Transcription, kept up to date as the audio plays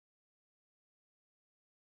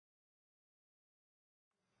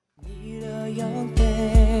young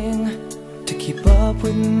thing to keep up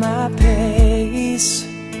with my pace,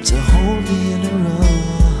 to hold me in her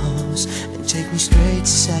arms and take me straight to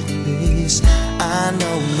second base. I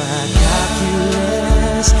know my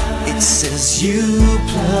calculus, it says you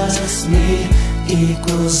plus me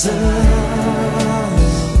equals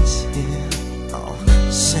us. Yeah. Oh,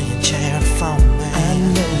 singing chair and phone, man. I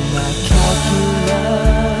know my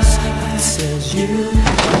calculus, it says you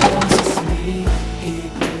plus me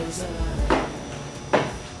equals us.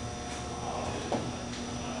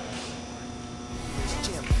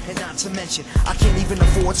 And not to mention, I can't even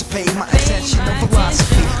afford to pay my attention. No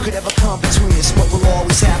philosophy could ever come between us, but we'll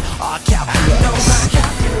always have our calculus. I know my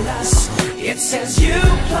calculus, it says you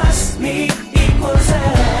plus me equals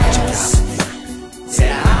us.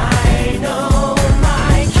 I know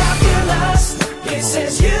my calculus, it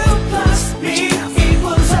says you plus me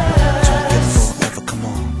equals us. Forever, come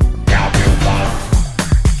on.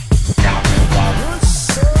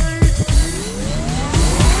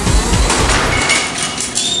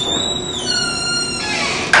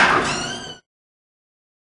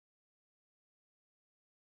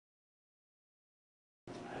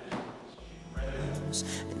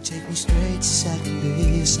 And take me straight to second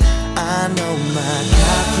base. I know my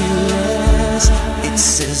calculus, it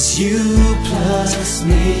says you plus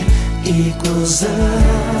me equals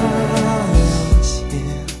us.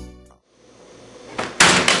 Yeah.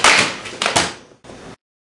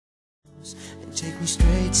 And take me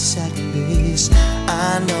straight to second base.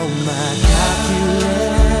 I know my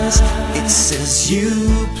calculus, it says you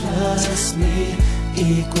plus me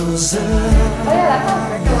equals us. Oh yeah, that sounds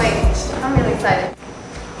perfect. Wait, I'm really excited.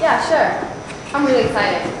 Yeah, sure. I'm really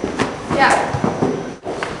excited. Yeah.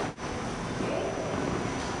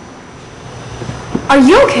 Are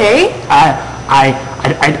you okay?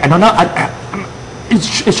 I don't know. It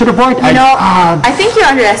should have worked. You know, I think you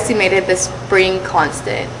underestimated the spring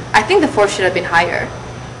constant. I think the force should have been higher.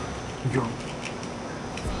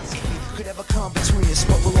 Could ever come between us,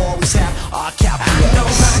 but we'll always have our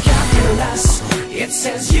calculus.